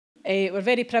We're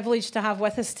very privileged to have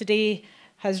with us today,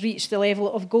 has reached the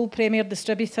level of Gold Premier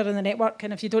distributor in the network,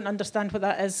 and if you don't understand what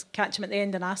that is, catch him at the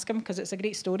end and ask him, because it's a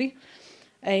great story.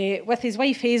 With his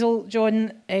wife Hazel,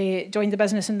 John joined the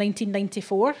business in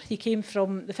 1994. He came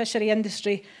from the fishery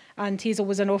industry, and Hazel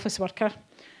was an office worker.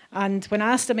 And when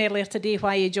I asked him earlier today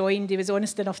why he joined, he was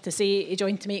honest enough to say he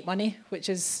joined to make money, which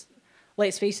is,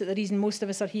 let's face it, the reason most of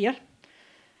us are here.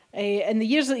 In the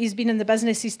years that he's been in the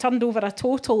business, he's turned over a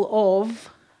total of,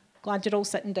 glad you're all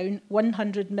sitting down,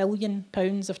 £100 million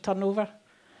of turnover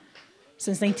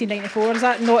since 1994. Is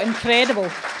that not incredible?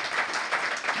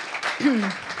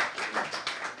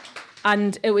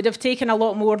 And it would have taken a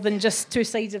lot more than just 2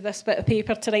 sides of this bit of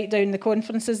paper to write down the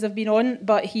conferences they've been on,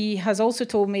 but he has also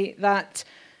told me that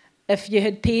if you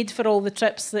had paid for all the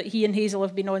trips that he and Hazel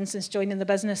have been on since joining the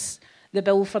business, the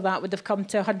bill for that would have come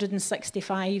to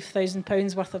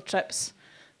 £165,000 worth of trips.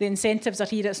 The incentives are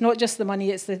here. It's not just the money,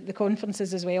 it's the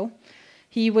conferences as well.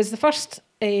 He was the first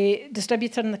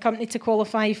distributor in the company to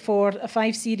qualify for a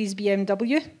 5 Series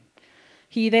BMW.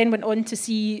 He then went on to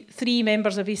see 3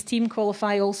 members of his team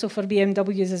qualify also for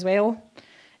BMWs as well.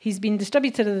 He's been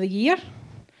Distributor of the Year.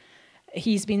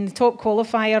 He's been the top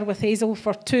qualifier with Hazel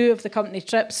for 2 of the company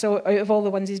trips, so out of all the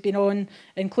ones he's been on,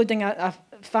 including a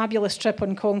fabulous trip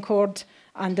on Concorde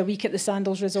and a week at the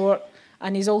Sandals Resort.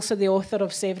 And he's also the author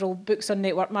of several books on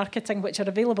network marketing, which are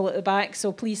available at the back,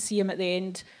 so please see him at the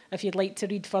end if you'd like to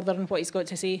read further on what he's got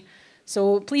to say.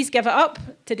 So please give it up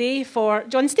today for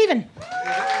John Stephen.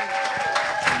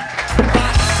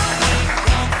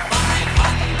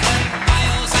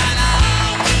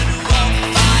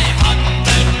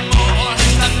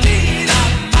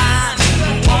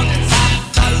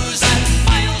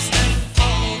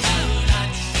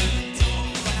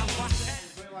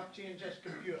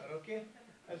 Okay?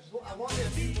 A lot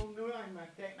of people know I'm a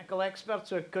technical expert,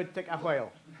 so it could take a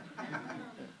while.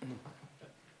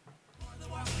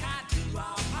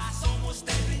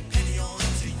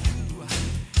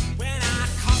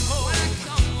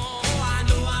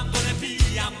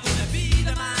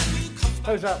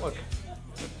 How's that look?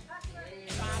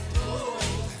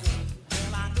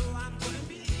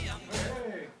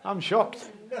 I'm shocked.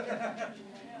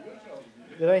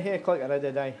 Did I hear a clicker?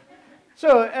 Did I?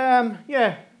 So,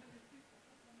 yeah.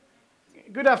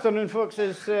 Good afternoon, folks.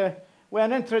 With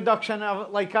an introduction of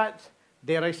it like that,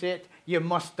 dare I say it, you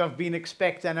must have been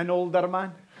expecting an older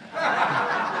man.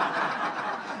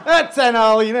 That's an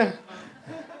all, you know.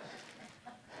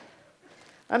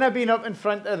 And I've been up in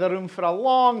front of the room for a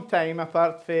long time,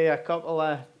 apart from a couple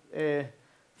of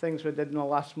things we did in the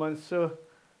last month. So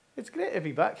it's great to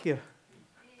be back here,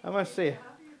 I must say.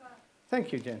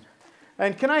 Thank you, Jen.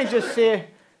 And can I just say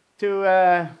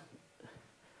to...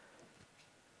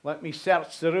 let me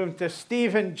search the room, to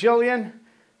Steve and Gillian,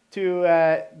 to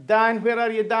Dan, where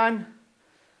are you, Dan?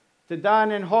 To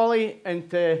Dan and Holly, and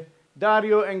to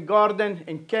Dario and Gordon,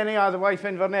 and Kenny, the wife,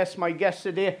 Inverness, my guests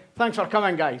today. Thanks for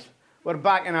coming, guys. We're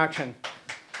back in action.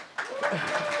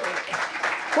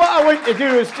 What I want to do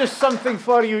is just something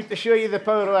for you to show you the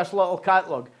power of this little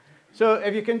catalogue. So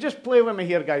if you can just play with me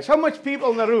here, guys. How much people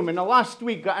in the room in the last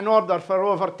week got an order for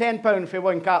over £10 for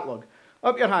one catalogue?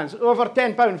 Up your hands. Over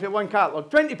 £10 for one catalogue.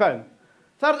 £20,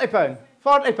 £30,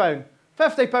 £40,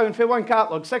 £50 for one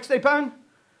catalogue. £60?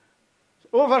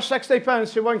 Over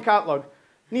 £60 for one catalogue.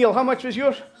 Neil, how much was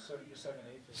yours?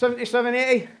 77,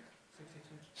 80?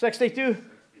 62?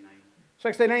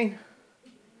 69?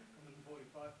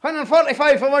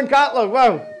 145 for one catalogue.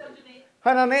 Wow.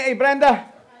 180,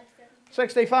 Brenda?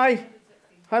 65?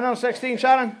 116,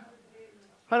 Sharon?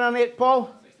 108,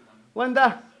 Paul?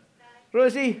 Linda?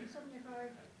 Rosie?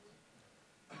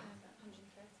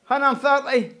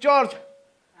 130, George?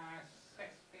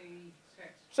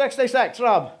 66,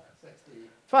 Rob? 60.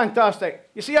 Fantastic.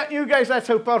 You see, you guys, that's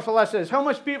how powerful this is. How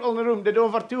much people in the room did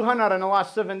over 200 in the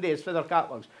last 7 days for their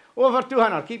catalogues? Over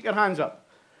 200, keep your hands up.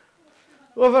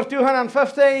 Over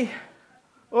 250,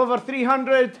 over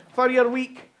 300 for your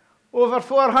week, over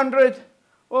 400,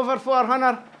 over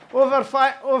 400, over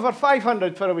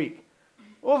 500 for a week.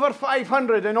 Over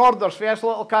 500 in orders for this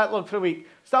little catalogue for a week.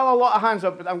 Still a lot of hands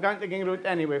up, but I'm going to get route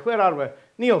anyway. Where are we?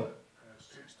 Neil?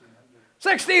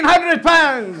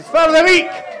 £1,600 for the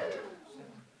week.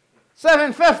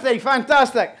 750,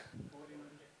 fantastic.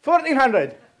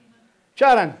 1,400.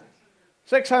 Sharon?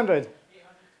 600.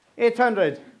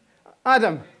 800.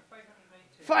 Adam?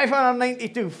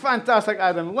 592, fantastic,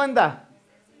 Adam. Linda?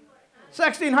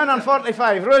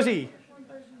 1,645. Rosie?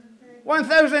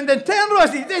 1,010,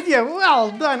 Rosie, did you?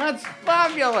 Well done, that's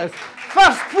fabulous.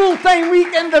 First full-time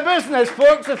week in the business,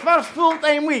 folks, the first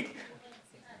full-time week.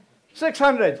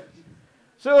 600.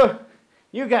 So,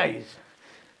 you guys,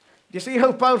 you see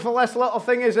how powerful this little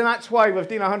thing is? And that's why we've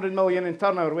done 100 million in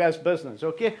turnover with this business,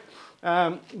 okay?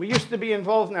 We used to be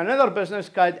involved in another business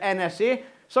called NSA,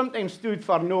 sometimes stood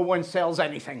for no one sells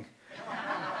anything.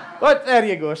 But there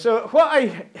you go. So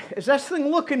is this thing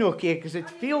looking okay? Because it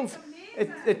feels,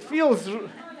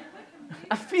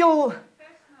 I feel,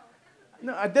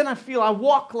 no, I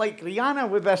walk like Rihanna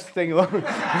with this thing on.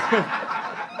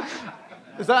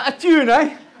 Is that a tune,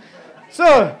 eh?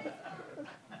 So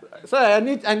I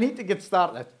need to get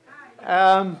started.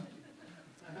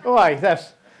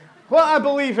 This. What I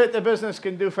believe that the business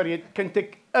can do for you, can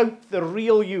take out the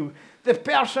real you, the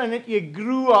person that you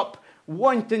grew up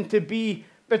wanting to be,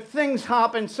 but things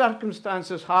happened,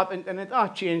 circumstances happened, and it all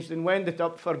changed and wound it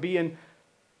up for being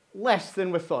less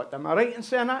than we thought. Am I right in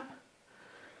saying that?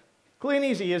 Clean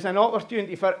Easy is an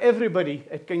opportunity for everybody.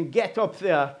 It can get up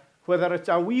there, whether it's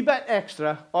a wee bit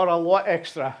extra or a lot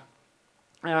extra.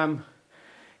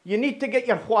 You need to get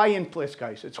your why in place,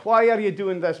 guys. It's why are you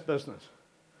doing this business?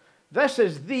 This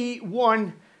is the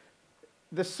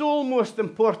sole most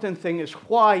important thing is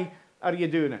why are you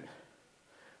doing it?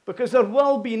 Because there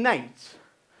will be nights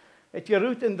that you're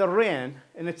out in the rain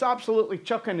and it's absolutely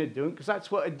chucking it down, because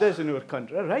that's what it does in our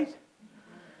country, right?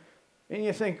 And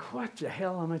you think, what the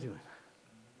hell am I doing?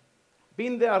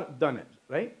 Been there, done it,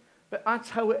 right? But that's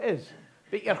how it is.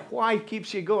 But your why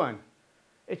keeps you going.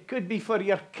 It could be for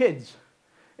your kids.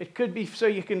 It could be so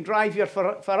you can drive your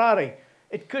Ferrari.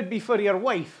 It could be for your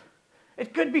wife.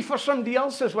 It could be for somebody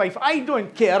else's wife. I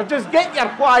don't care. Just get your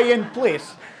why in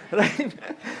place. Right?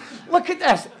 Look at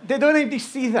this. They don't even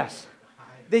see this.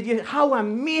 How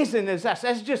amazing is this?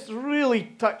 This just really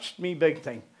touched me big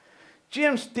time.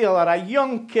 James Taylor, a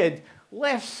young kid,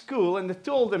 left school and they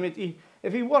told him that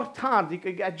if he worked hard, he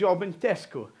could get a job in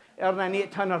Tesco, earning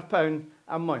 £800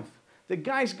 a month. The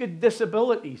guy's got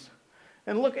disabilities.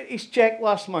 And look at his check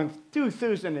last month,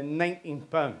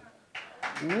 £2,019.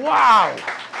 Wow!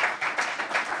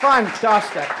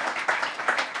 Fantastic.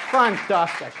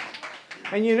 Fantastic.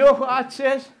 And you know what that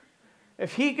says?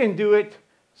 If he can do it,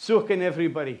 so can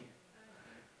everybody.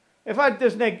 If that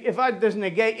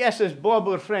doesn't get, yes, it's Bob,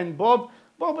 our friend Bob.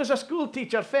 Bob was a school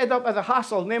teacher, fed up with the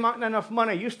hassle, not making enough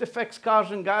money, used to fix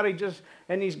cars in garages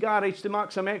in his garage to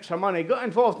make some extra money, got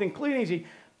involved in Clean Easy.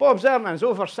 Bob's earnings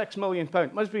over £6 million.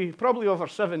 Must be probably over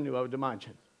 7 now, I would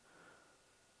imagine.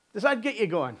 Does that get you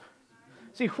going?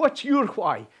 See, what's your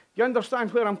why? You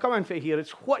understand where I'm coming from here?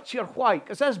 It's what's your why?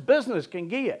 Because this business can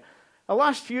get you. The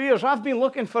last few years, I've been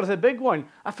looking for the big one.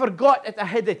 I forgot that I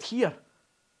had it here.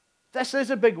 This is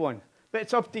a big one, but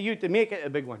it's up to you to make it a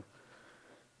big one.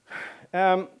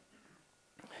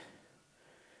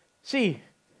 See,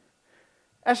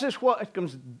 this is what it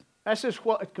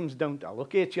comes down to,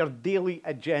 okay? It's your daily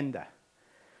agenda.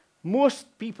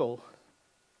 Most people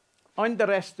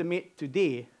underestimate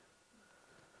today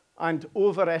and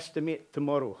overestimate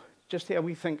tomorrow. Just how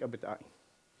we think about that.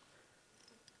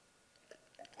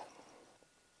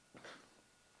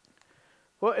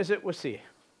 What is it we say?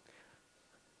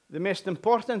 The most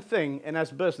important thing in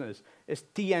this business is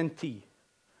TNT.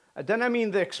 I don't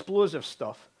mean the explosive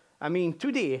stuff. I mean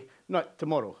today, not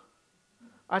tomorrow.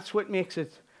 That's what makes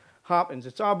it happen.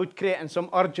 It's all about creating some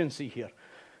urgency here.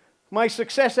 My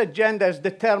success agenda is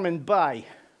determined by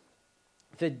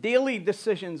the daily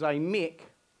decisions I make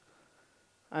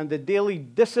and the daily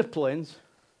disciplines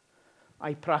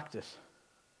I practice.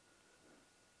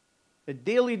 The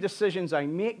daily decisions I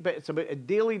make, but it's about the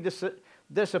daily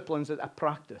disciplines that I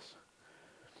practice.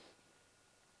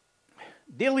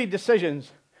 Daily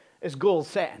decisions is goal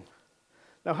setting.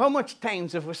 Now, how much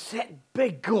times have we set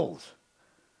big goals?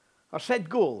 Or set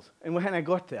goals and we haven't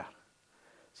got there?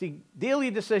 See, daily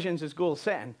decisions is goal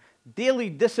setting. Daily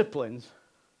disciplines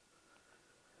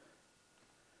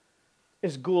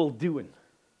is goal doing.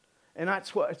 And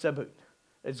that's what it's about.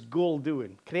 It's goal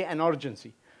doing, creating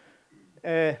urgency.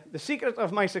 The secret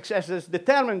of my success is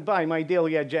determined by my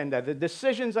daily agenda, the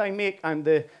decisions I make and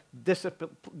the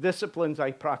disciplines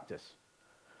I practice.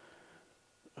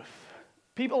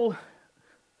 People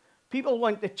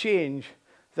want to change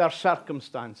their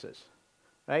circumstances,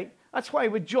 right? That's why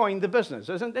we joined the business,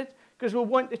 isn't it? Because we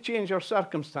want to change our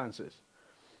circumstances.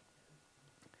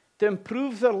 To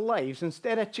improve their lives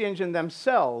instead of changing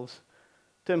themselves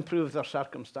to improve their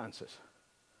circumstances.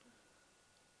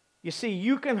 You see,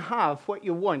 you can have what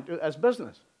you want as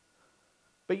business,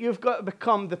 but you've got to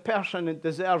become the person that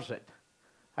deserves it.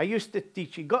 I used to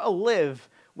teach, you've got to live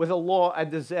with the law I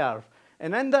deserve.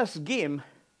 And in this game,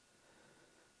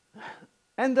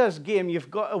 you've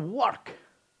got to work.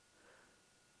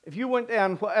 If you want to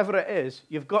earn whatever it is,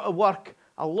 you've got to work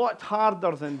a lot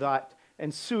harder than that,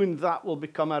 and soon that will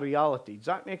become a reality. Does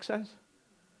that make sense?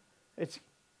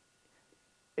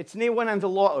 It's no winning the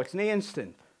lotto. It's no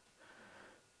instant.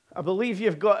 I believe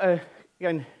you've got to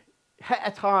hit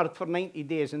it hard for 90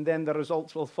 days and then the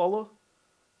results will follow.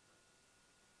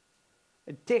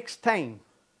 It takes time.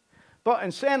 But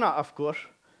in saying that, of course,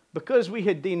 because we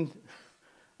had been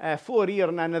 4 years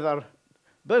in another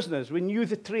business, we knew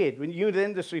the trade, we knew the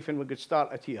industry when we could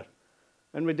start it here.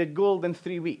 And we did gold in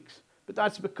 3 weeks. But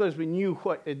that's because we knew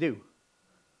what to do.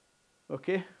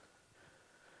 Okay?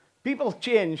 People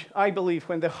change, I believe,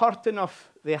 when they hurt enough,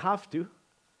 they have to.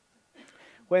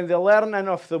 When they learn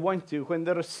enough, they want to. When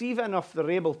they receive enough,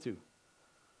 they're able to.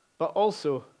 But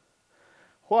also,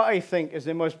 what I think is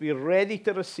they must be ready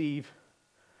to receive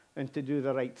and to do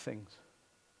the right things.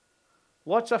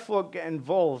 Lots of folk get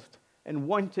involved and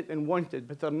want it,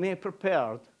 but they're not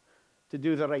prepared to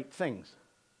do the right things.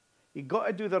 You've got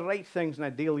to do the right things on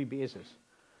a daily basis.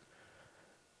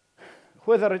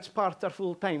 Whether it's part or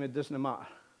full-time, it doesn't matter.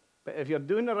 But if you're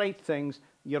doing the right things,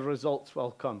 your results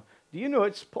will come. Do you know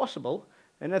it's possible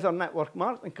in other network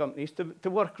marketing companies to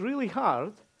work really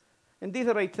hard and do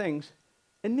the right things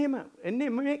and not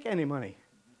make any money?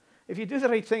 If you do the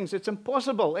right things, it's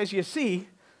impossible, as you see,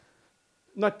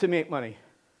 not to make money.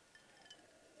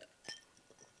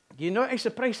 Do you notice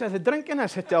the price of the drink in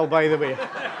this hotel, by the way?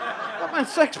 That man,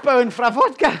 £6 for a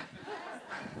vodka.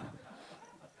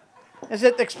 Is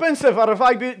it expensive, or have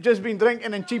I just been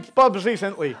drinking in cheap pubs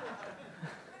recently?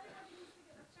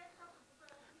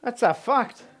 That's a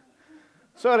fact.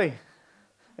 Sorry,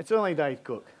 it's only Diet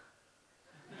Coke.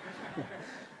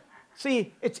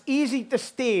 See, it's easy to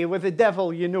stay with the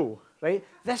devil you know, right?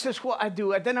 This is what I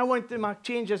do. I didn't want to make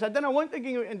changes. I didn't want to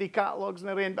go out in the catalogues and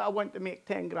the rain, but I want to make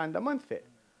 10 grand a month it.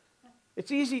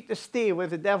 It's easy to stay with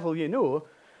the devil you know,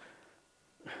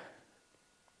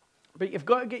 but you've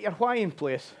got to get your why in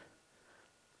place.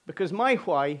 Because my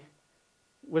why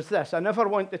was this. I never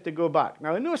wanted to go back.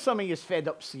 Now, I know some of you is fed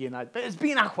up seeing that, but it's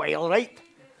been a while, right?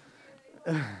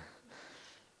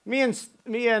 Me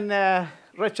and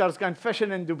Richard's gone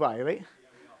fishing in Dubai, right?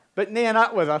 But nae in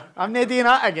that weather. I'm not doing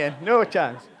that again. No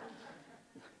chance.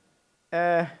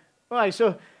 Right,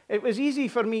 so it was easy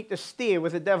for me to stay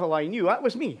with the devil I knew. That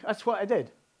was me. That's what I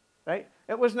did, right?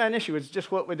 It wasn't an issue. It's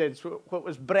just what we did. It's what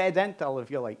was bred into,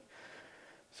 if you like.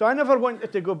 So I never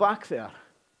wanted to go back there.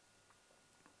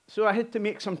 So I had to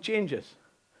make some changes.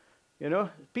 You know,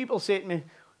 people say to me,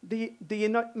 do you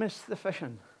not miss the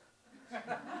fishing?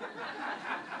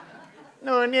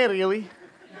 No, not really.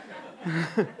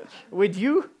 Would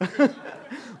you?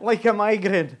 Like a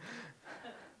migraine.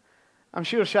 I'm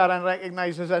sure Sharon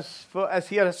recognises us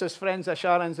here as his friends of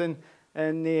Sharon's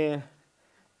in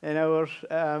ours.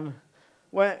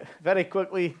 Very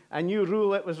quickly, a new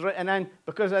rule that was written in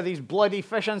because of these bloody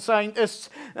fishing scientists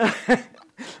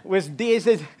was days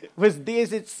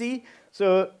at sea.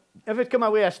 So if it come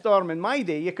away a storm in my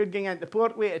day, you could go into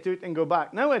port, wait it out, and go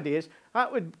back. Nowadays,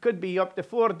 that could be up to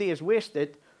 4 days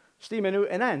wasted steaming out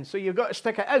and in. So you've got to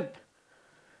stick it out.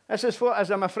 This is what,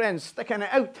 as my friends, sticking it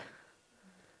out.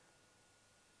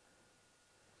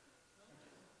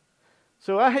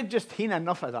 So I had just had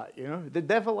enough of that, you know. The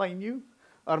devil I knew,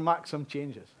 or make some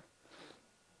changes.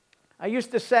 I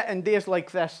used to sit in days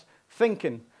like this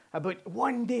thinking about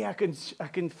one day I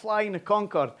can fly in a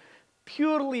Concorde,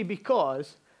 purely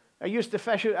because I used to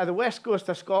fish out of the west coast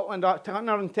of Scotland, up to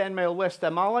 110 mile west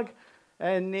of Malaga,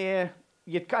 and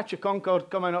you'd catch a Concorde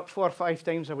coming up 4 or 5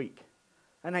 times a week.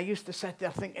 And I used to sit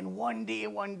there thinking, one day, I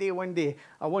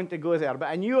want to go there. But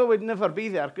I knew I would never be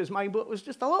there because my boat was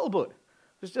just a little boat.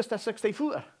 It was just a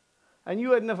 60-footer. I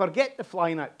knew I'd never get to fly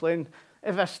in that plane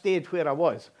if I stayed where I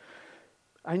was.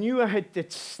 I knew I had to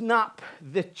snap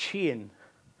the chain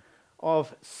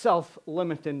of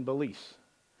self-limiting beliefs.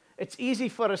 It's easy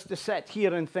for us to sit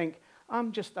here and think,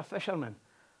 I'm just a fisherman.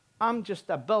 I'm just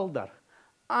a builder.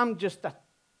 I'm just a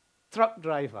truck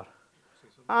driver.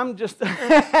 I'm just,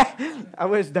 I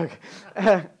was Doug.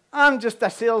 I'm just a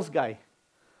sales guy.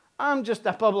 I'm just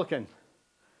a publican.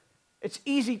 It's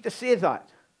easy to say that.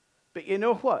 But you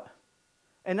know what?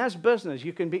 In this business,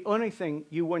 you can be anything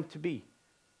you want to be.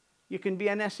 You can be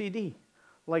an SED,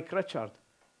 like Richard.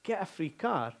 Get a free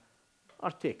car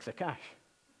or take the cash.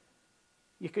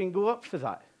 You can go up for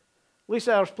that.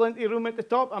 Lisa, there's plenty of room at the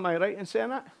top. Am I right in saying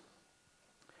that?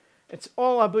 It's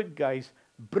all about, guys,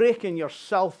 breaking your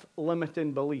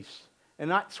self-limiting beliefs. And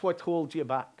that's what holds you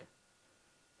back.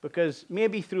 Because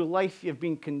maybe through life you've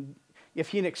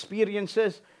had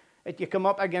experiences that you come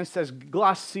up against this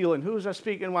glass ceiling. Who was I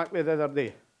speaking with the other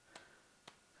day?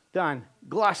 Dan.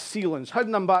 Glass ceilings,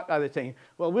 holding them back all the time.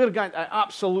 Well, we're going to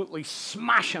absolutely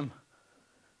smash them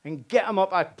and get them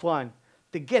up that plan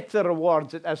to get the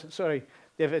rewards,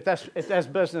 to if this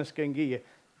business can give you.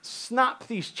 Snap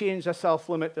these chains of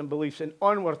self-limiting beliefs and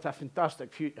onward to a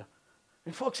fantastic future.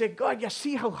 And folks say, God, you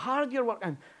see how hard you're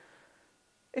working.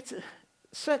 It's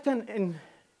sitting in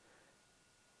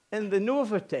the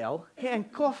Novotel getting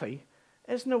coffee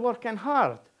isn't working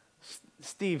hard,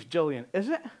 Steve, Gillian, is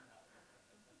it?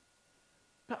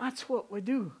 But that's what we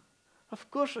do. Of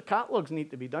course, the catalogues need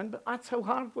to be done, but that's how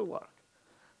hard we work.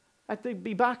 I had to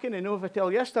be back in the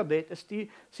Novotel yesterday to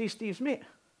see Steve's mate.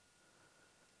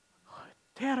 Oh,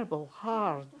 terrible,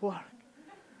 hard work.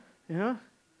 You know?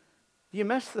 You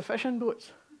miss the fishing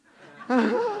boats.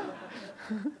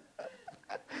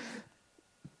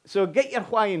 So get your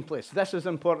why in place. This is the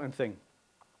important thing.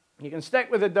 You can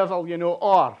stick with the devil, you know,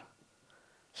 or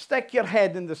stick your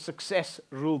head in the success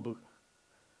rule book.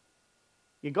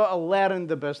 You've got to learn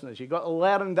the business. You've got to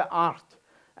learn the art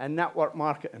and network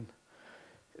marketing.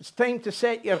 It's time to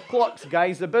set your clocks,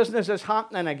 guys. The business is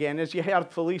happening again, as you heard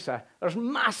Felisa. There's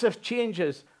massive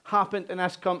changes happened in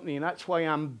this company, and that's why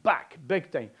I'm back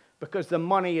big time, because the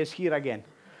money is here again.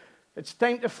 It's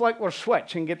time to flick our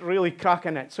switch and get really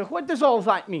cracking it. So what does all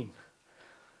that mean?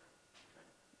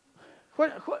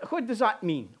 What does that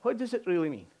mean? What does it really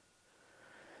mean?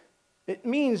 It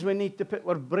means we need to put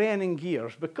our brain in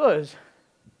gears, because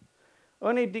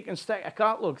anybody can stick a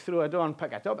catalogue through a door and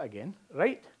pick it up again,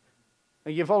 right?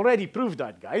 And you've already proved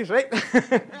that, guys, right?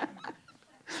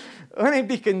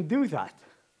 Anybody can do that.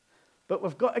 But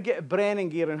we've got to get a brain in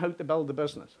gear on how to build a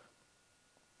business.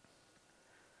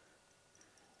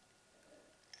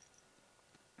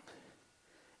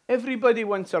 Everybody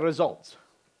wants a result.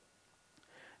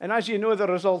 And as you know, the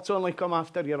results only come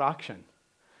after your action.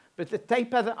 But the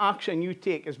type of the action you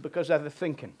take is because of the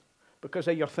thinking, because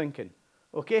of your thinking,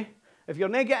 okay? If you're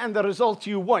not getting the results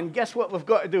you want, guess what we've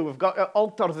got to do? We've got to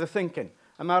alter the thinking.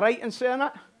 Am I right in saying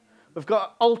that? We've got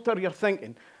to alter your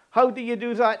thinking. How do you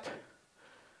do that?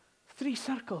 3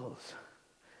 circles.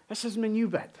 This is my new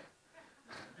bit.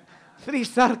 3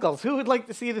 circles. Who would like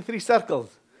to see the 3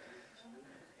 circles?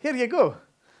 Here you go.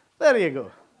 There you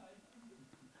go.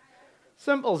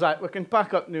 Simple as that. We can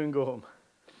pack up now and go home.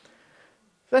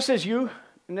 This is you,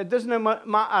 and it doesn't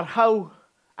matter how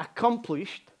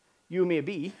accomplished you may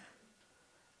be.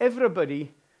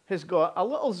 Everybody has got a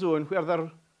little zone where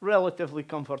they're relatively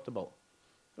comfortable.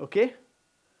 Okay?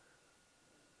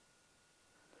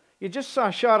 You just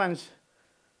saw Sharon's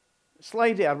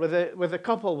slide there with a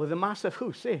couple with a massive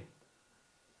house, eh?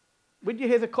 Would you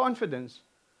have the confidence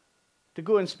to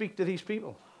go and speak to these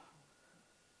people?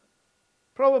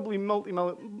 Probably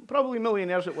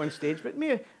millionaires at one stage, but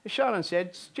me, as Sharon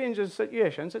said, changes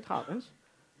situations, it happens,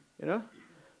 you know?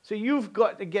 So you've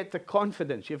got to get the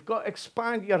confidence. You've got to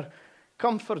expand your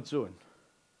comfort zone.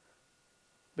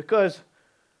 Because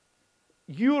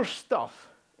your stuff,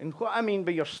 and what I mean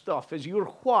by your stuff is your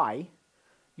why,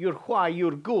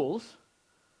 your goals,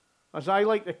 as I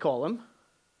like to call them,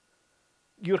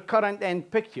 your current end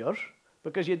pictures,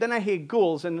 because you don't have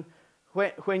goals and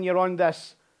when you're on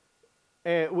this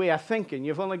way of thinking.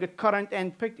 You've only got current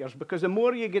end pictures, because the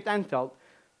more you get into it,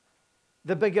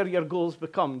 the bigger your goals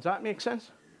become. Does that make sense?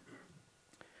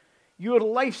 Your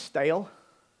lifestyle,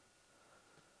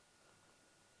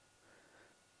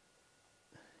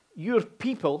 your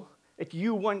people that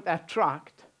you want to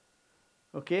attract,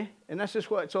 okay? And this is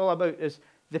what it's all about, is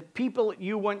the people that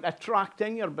you want to attract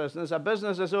in your business. A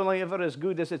business is only ever as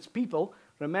good as its people.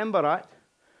 Remember that.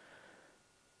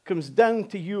 Comes down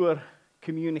to your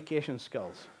communication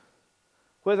skills.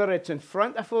 Whether it's in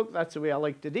front of folk, that's the way I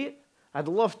like to date. I'd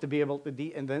love to be able to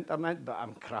date in the internet, but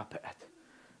I'm crap at it.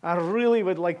 I really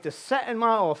would like to sit in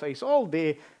my office all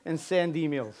day and send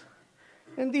emails.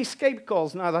 And these Skype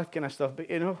calls and all that kind of stuff,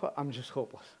 but you know what? I'm just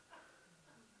hopeless.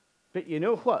 But you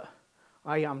know what?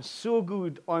 I am so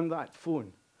good on that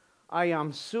phone. I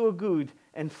am so good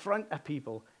in front of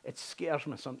people, it scares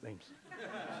me sometimes.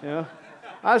 You know?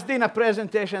 I was doing a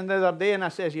presentation the other day and I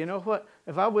says, you know what?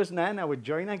 If I wasn't in, I would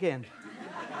join again.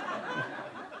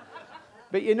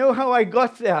 But you know how I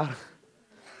got there?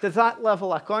 To that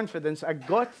level of confidence, I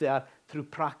got there through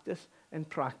practice and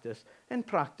practice and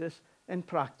practice and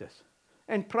practice.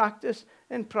 And practice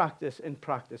and practice and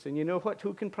practice. And you know what?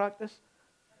 Who can practice?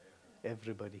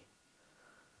 Everybody.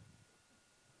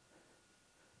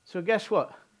 So guess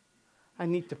what? I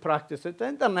need to practice at the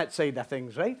internet side of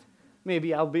things, right?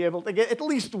 Maybe I'll be able to get at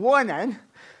least one in.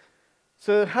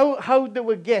 So how do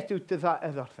we get out to that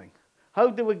other thing? How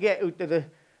do we get out to the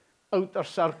outer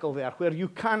circle there, where you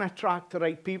can attract the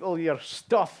right people, your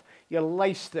stuff, your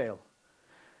lifestyle?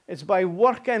 It's by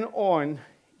working on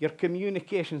your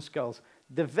communication skills,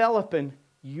 developing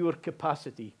your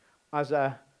capacity as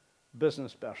a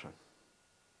business person.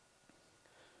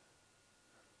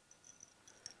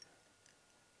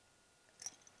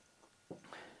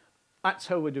 That's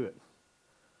how we do it.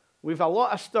 We've a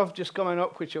lot of stuff just coming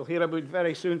up, which you'll hear about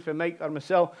very soon from Mike or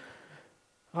myself,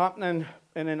 happening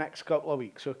in the next couple of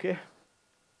weeks, okay?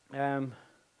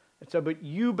 It's about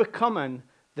you becoming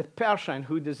the person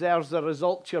who deserves the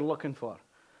results you're looking for.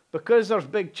 Because there's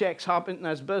big checks happening in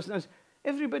this business,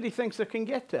 everybody thinks they can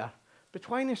get there. But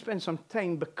why not spend some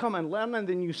time becoming, learning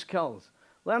the new skills,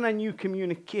 learning new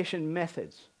communication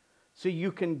methods, so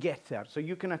you can get there, so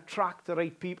you can attract the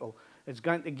right people. It's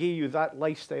going to give you that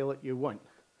lifestyle that you want.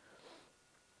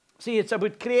 See, it's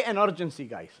about creating urgency,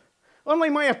 guys. Only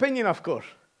my opinion, of course.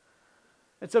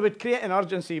 It's about creating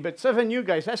urgency. But 7 you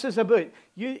guys, this is about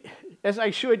you, as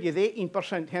I showed you, the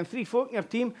 18%. And 3 folk in your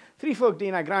team, 3 folk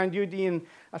doing £1,000, you doing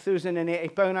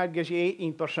 £1,080, that gives you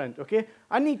 18%, okay?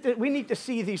 We need to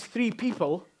see these 3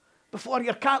 people before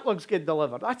your catalogs get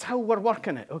delivered. That's how we're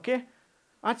working it, okay?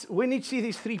 We need to see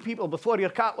these 3 people before your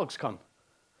catalogs come.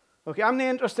 Okay, I'm not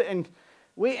interested in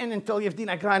waiting until you've done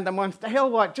 £1,000 a month. The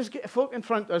hell what? Just get a folk in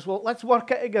front of us. Well, let's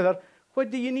work it together. What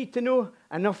do you need to know?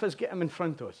 Enough is get them in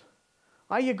front of us.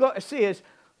 All you got to say is,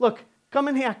 look, come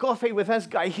and have a coffee with this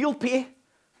guy. He'll pay.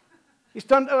 He's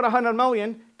turned out 100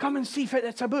 million. Come and see what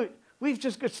it's about. We've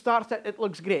just got started. It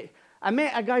looks great. I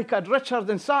met a guy called Richard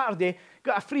on Saturday,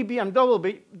 got a free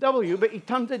BMW, but he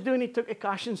turned it down. He took the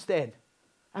cash instead.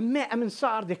 I met him on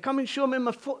Saturday. Come and show me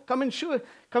my photo. Come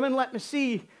and let me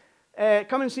see.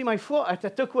 Come and see my photo I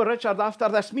took with Richard after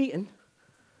this meeting.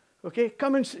 Okay,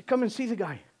 come and see the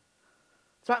guy.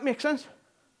 Does that make sense?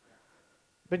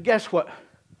 But guess what?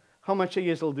 How much of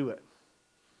you will do it?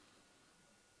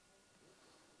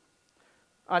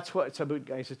 That's what it's about,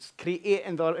 guys. It's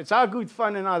creating it's all good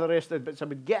fun and all the rest of it, but it's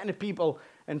about getting the people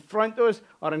in front of us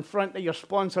or in front of your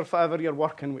sponsor, whoever you're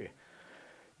working with.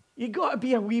 You've got to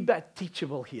be a wee bit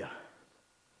teachable here.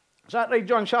 Is that right,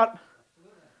 John Sharp?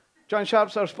 Absolutely. John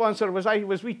Sharp's our sponsor.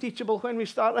 Was we teachable when we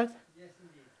started? Yes,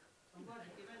 indeed. I'm glad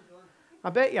you came in, John. I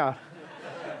bet you are.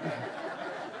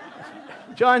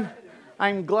 John,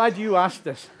 I'm glad you asked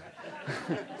us.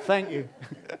 Thank you.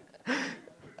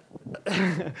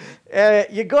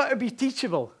 You got to be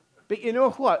teachable. But you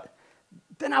know what?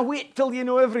 Then wait till you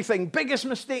know everything. Biggest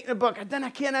mistake in the book. I didn't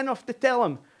care enough to tell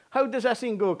him. How does this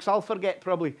thing go? Because I'll forget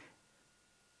probably.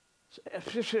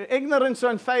 Ignorance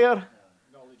on fire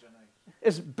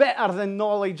is better than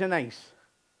knowledge on ice.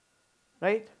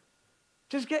 Right?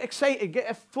 Just get excited.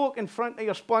 Get a folk in front of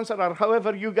your sponsor or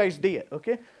however you guys do it,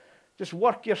 okay? Just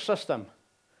work your system.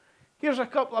 Here's a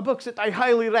couple of books that I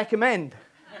highly recommend.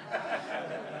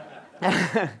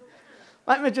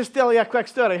 Let me just tell you a quick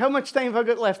story. How much time have I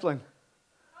got left, Lynn?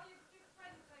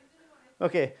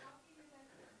 Okay.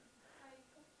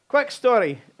 Quick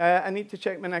story. I need to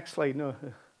check my next slide. No,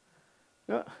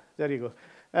 there you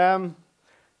go.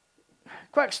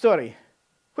 Quick story.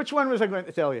 Which one was I going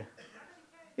to tell you?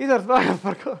 Either of them, I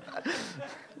forgot.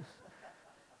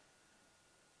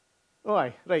 Oh,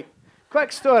 aye, right.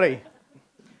 Quick story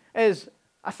is,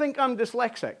 I think I'm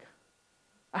dyslexic.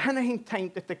 I haven't time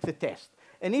to take the test.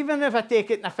 And even if I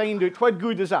take it and I find out, what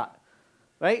good is that?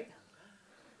 Right?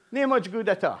 Not much good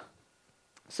at all.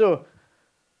 So,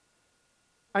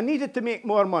 I needed to make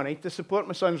more money to support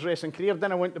my son's racing career.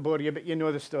 Then I went to bore you, but you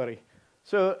know the story.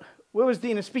 So, we was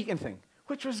doing a speaking thing,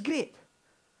 which was great.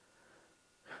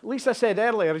 Lisa said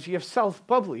earlier, as you have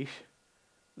self-publish,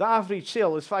 the average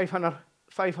sale is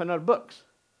 500 bucks.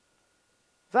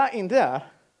 That in there,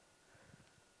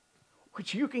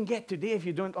 which you can get today if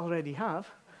you don't already have,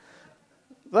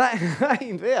 that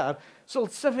in there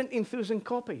sold 17,000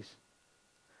 copies.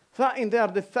 That in there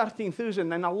did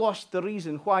 13,000, and I lost the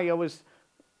reason why I was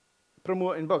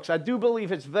promoting books. I do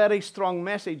believe it's very strong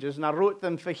messages, and I wrote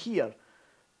them for here.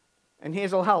 And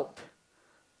Hazel helped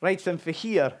write them for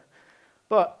here.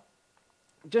 But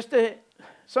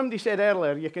somebody said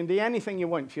earlier, you can do anything you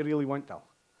want if you really want to.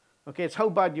 Okay, it's how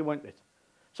bad you want it.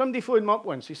 Somebody phoned me up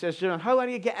once. He says, John, how are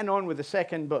you getting on with the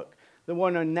second book, the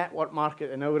one on network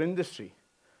market in our industry?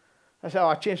 I said,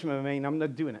 I changed my mind. I'm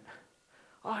not doing it.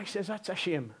 Oh, he says, that's a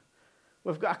shame.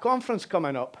 We've got a conference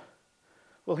coming up.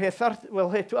 We'll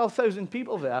have 12,000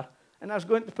 people there, and I was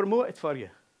going to promote it for you.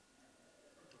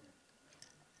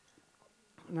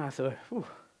 And I thought,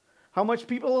 how much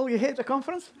people will you hit the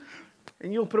conference?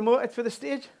 And you'll promote it for the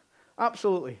stage?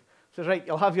 Absolutely. He says, right,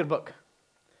 you'll have your book.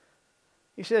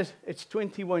 He says, it's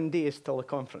 21 days till the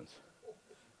conference,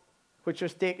 which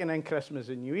was taken in Christmas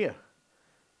and New Year.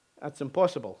 That's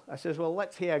impossible. I says, well,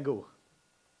 let's here go.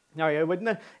 Now, I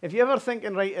wouldn't, if you're ever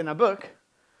thinking writing a book,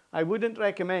 I wouldn't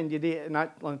recommend you do it in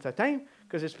that length of time,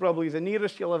 because it's probably the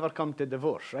nearest you'll ever come to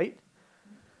divorce, right?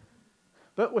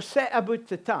 But we set about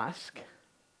the task,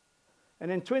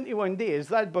 and in 21 days,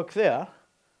 that book there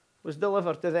was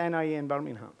delivered to the NIA in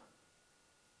Birmingham.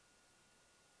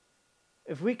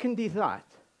 If we can do that,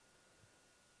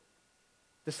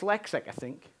 dyslexic, I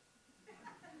think,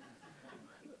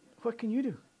 what can you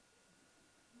do?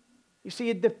 You see,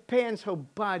 it depends how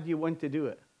bad you want to do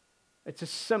it. It's as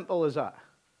simple as that.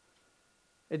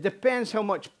 It depends how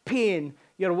much pain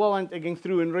you're willing to go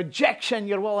through and rejection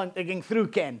you're willing to go through,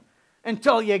 Ken,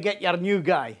 until you get your new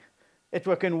guy that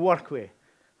we can work with.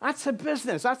 That's a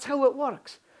business. That's how it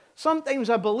works. Sometimes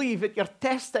I believe that you're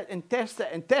test it and test it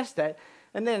and test it,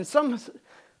 and then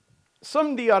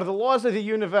someday are the laws of the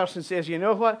universe and says, you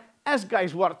know what? This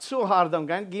guy's worked so hard, I'm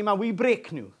going to give him a wee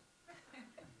break now.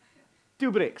 2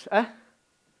 breaks, eh?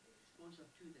 Sponsor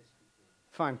 2 this weekend.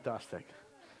 Fantastic.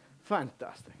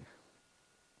 Fantastic.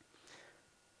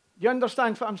 You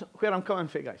understand where I'm coming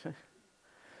from, guys? Eh?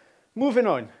 Moving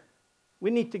on. We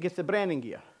need to get the Brennan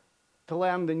gear to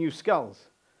learn the new skills.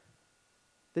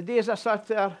 The days I sat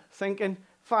there thinking,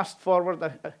 fast forward,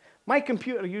 my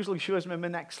computer usually shows me my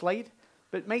next slide,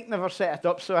 but Mike never set it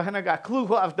up, so I haven't got a clue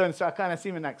what I've done, so I can't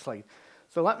see my next slide.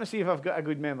 So let me see if I've got a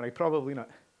good memory. Probably not.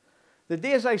 The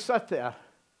days I sat there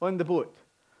on the boat,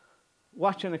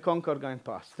 watching the Concorde going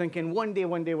past, thinking one day,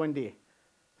 one day, one day.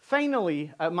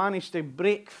 Finally, I managed to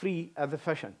break free of the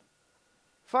fishing.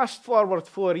 Fast forward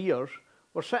 4 years,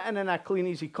 we're sitting in a Clean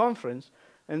Easy conference,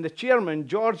 and the chairman,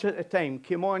 George at the time,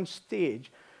 came on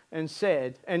stage and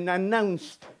said, and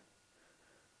announced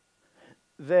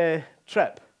the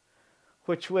trip,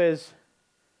 which was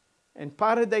in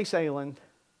Paradise Island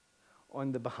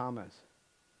on the Bahamas.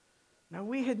 Now,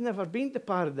 we had never been to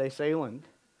Paradise Island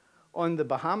on the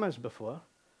Bahamas before,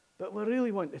 but we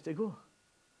really wanted to go.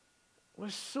 We're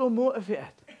so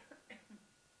motivated.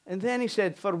 And then he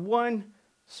said, for one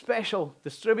special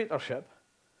distributorship,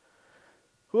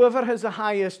 whoever has the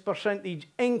highest percentage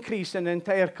increase in the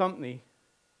entire company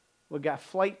will get a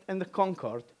flight in the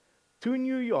Concorde to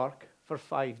New York for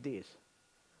 5 days,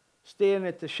 staying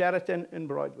at the Sheraton in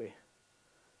Broadway.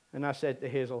 And I said to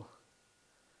Hazel,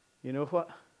 you know what?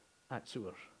 That's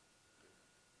ours.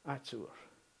 That's ours.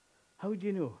 How do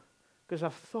you know? Because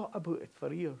I've thought about it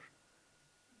for years.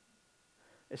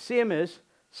 The same as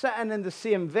sitting in the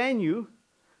same venue,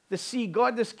 the Sea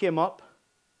Goddess came up.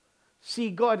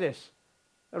 Sea Goddess.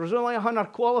 There was only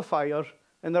 100 qualifiers,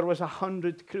 and there was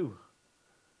 100 crew.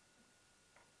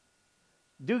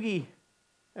 Doogie,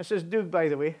 this is Doug, by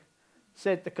the way,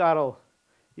 said to Carol,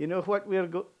 you know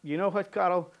what,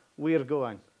 Carol? We're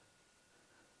going.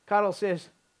 Carol says,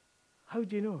 how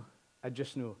do you know? I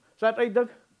just know. Is that right, Doug?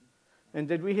 And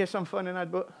did we have some fun in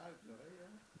that boat?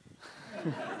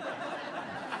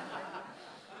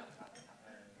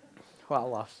 What a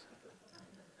loss.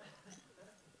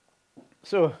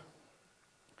 So,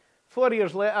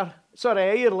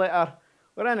 a year later,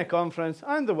 we're in a conference,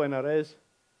 and the winner is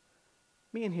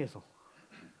me and Hazel.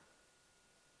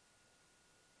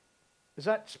 Is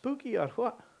that spooky or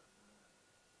what?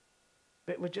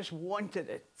 But we just wanted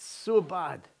it so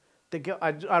bad.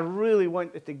 I really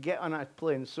wanted to get on that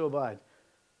plane so bad.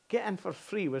 Getting for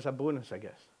free was a bonus, I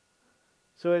guess.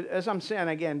 So as I'm saying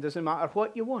again, doesn't matter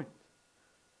what you want.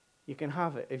 You can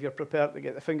have it if you're prepared to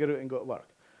get the finger out and go to work.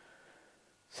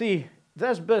 See,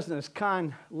 this business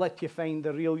can let you find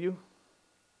the real you,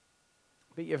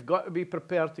 but you've got to be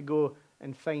prepared to go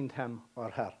and find him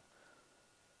or her.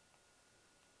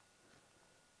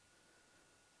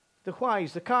 The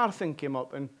whys, the car thing came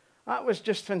up, and that was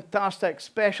just fantastic,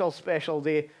 special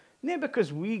day. Not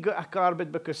because we got a car,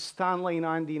 but because Stanley and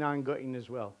Andy and Ann got in as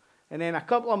well. And then a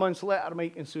couple of months later,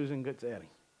 Mike and Susan got theirs.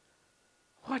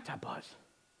 What a buzz.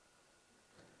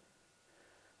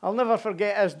 I'll never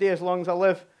forget this day as long as I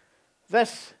live.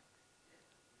 This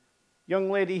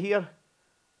young lady here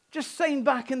just signed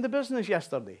back in the business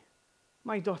yesterday.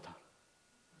 My daughter.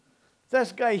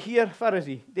 This guy here, where is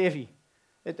he? Davey,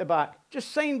 at the back.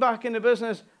 Just signed back in the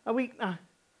business a week now.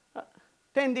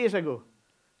 10 days ago.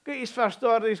 Got his first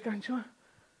order. He's going,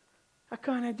 I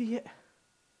can't do it.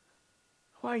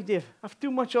 Why, Dave? I've too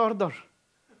much orders.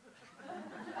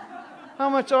 How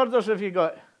much orders have you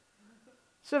got?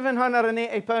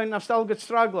 £780, I've still got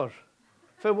stragglers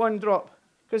for one drop.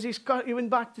 Because he went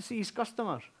back to see his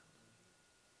customers.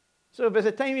 So by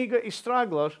the time he got his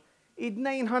stragglers, he'd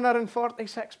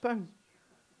 £946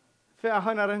 for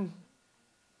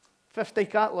 150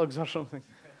 catalogues or something.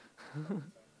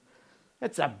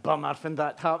 It's a bummer when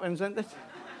that happens, isn't it?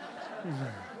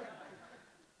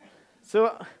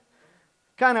 So,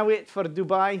 can I wait for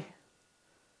Dubai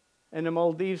and the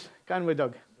Maldives? Can we,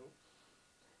 Doug?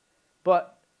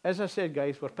 But, as I said,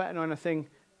 guys, we're putting on a thing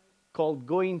called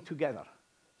Going Together.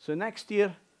 So next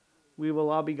year, we will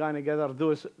all be going together,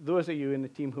 those of you in the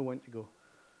team who want to go.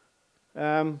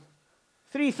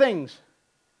 Three things.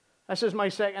 This is my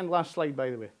second last slide, by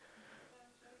the way.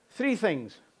 Three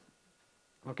things.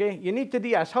 Okay, you need to do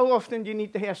this. How often do you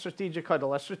need to have a strategic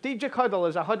huddle? A strategic huddle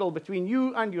is a huddle between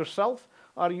you and yourself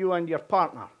or you and your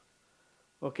partner.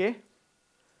 Okay?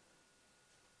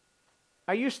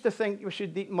 I used to think we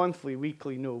should do it monthly,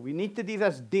 weekly. No, we need to do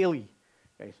this daily,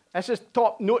 guys. This is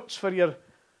top notes for your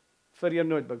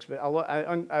notebooks, but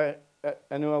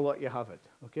I know a lot of you have it.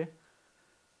 Okay?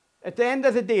 At the end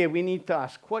of the day, we need to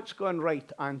ask what's gone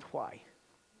right and why.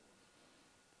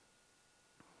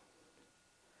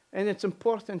 And it's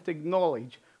important to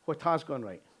acknowledge what has gone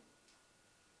right.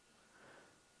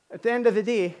 At the end of the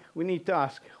day, we need to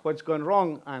ask what's gone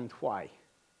wrong and why.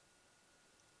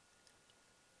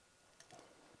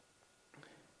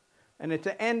 And at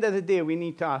the end of the day, we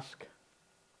need to ask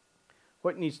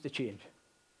what needs to change.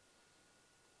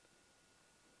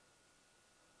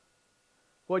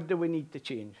 What do we need to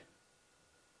change?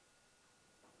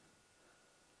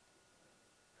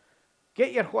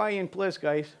 Get your why in place,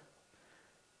 guys.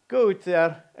 Go out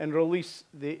there and release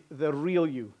the real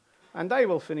you. And I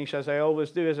will finish as I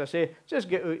always do, as I say, just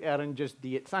get out there and just do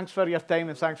it. Thanks for your time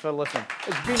and thanks for listening.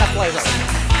 It's been a pleasure.